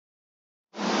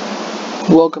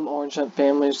Welcome, Orange Hunt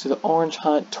families, to the Orange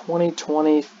Hunt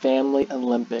 2020 Family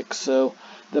Olympics. So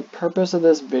the purpose of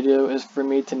this video is for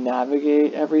me to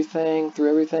navigate through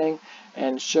everything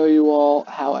and show you all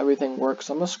how everything works.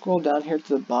 So I'm going to scroll down here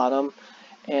to the bottom,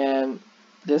 and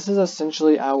this is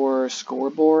essentially our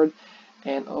scoreboard.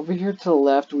 And over here to the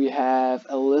left we have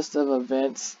a list of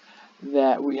events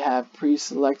that we have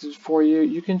pre-selected for you.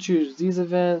 You can choose these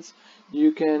events.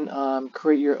 You can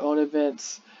create your own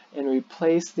events and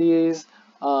replace these.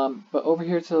 But over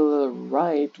here to the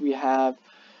right we have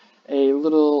a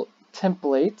little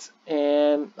template,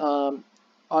 and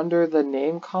under the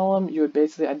name column you would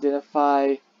basically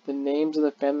identify the names of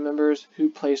the family members who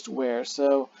placed where.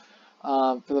 So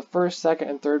for the first, second,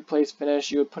 and third place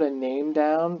finish, you would put a name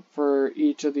down for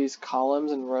each of these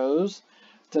columns and rows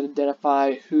to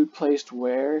identify who placed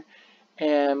where.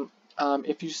 And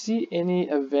if you see any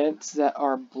events that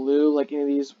are blue, like any of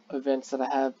these events that I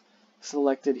have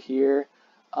selected here,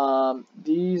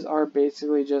 these are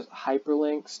basically just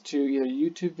hyperlinks to either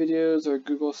YouTube videos or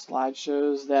Google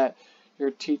slideshows that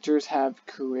your teachers have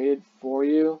created for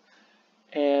you.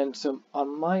 And so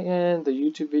on my end, the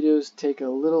YouTube videos take a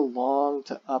little long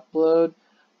to upload,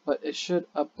 but it should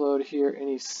upload here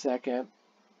any second.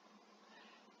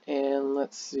 And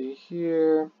let's see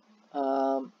here.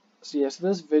 So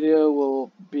this video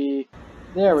will be,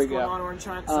 there we go.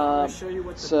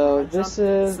 So this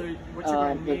is the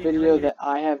video that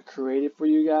I have created for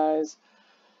you guys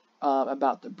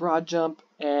about the broad jump,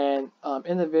 and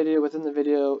within the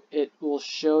video, it will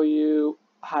show you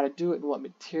how to do it and what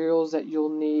materials that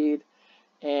you'll need.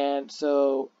 And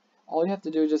so all you have to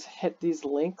do is just hit these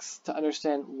links to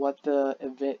understand what the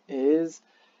event is,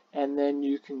 and then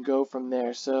you can go from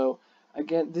there. So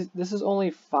again, these are only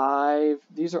 5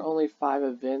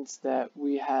 events that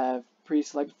we have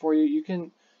pre-selected for you. You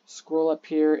can scroll up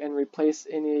here and replace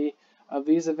any of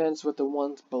these events with the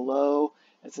ones below.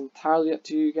 It's entirely up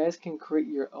to you. You guys can create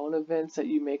your own events that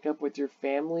you make up with your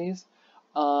families.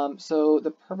 So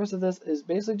the purpose of this is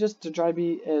basically just to try to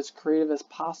be as creative as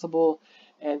possible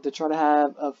and to try to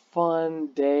have a fun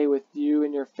day with you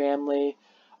and your family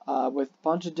with a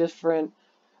bunch of different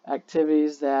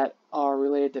activities that are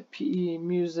related to PE,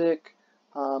 music,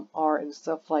 art, and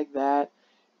stuff like that.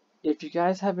 If you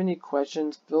guys have any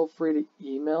questions, feel free to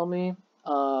email me.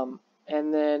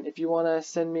 And then if you want to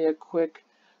send me a quick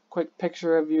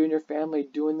picture of you and your family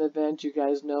doing the event, you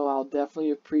guys know I'll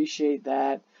definitely appreciate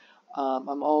that.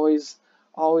 I'm always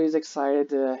excited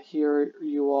to hear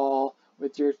you all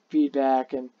with your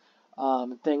feedback and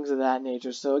things of that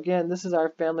nature. So again, this is our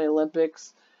Family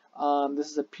Olympics. This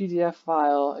is a PDF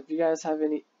file. If you guys have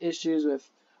any issues with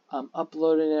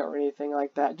uploading it or anything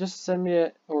like that, just send me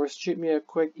or shoot me a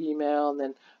quick email, and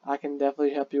then I can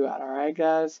definitely help you out. Alright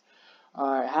guys?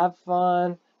 Alright, have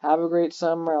fun. Have a great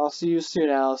summer. I'll see you soon.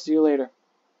 I'll see you later.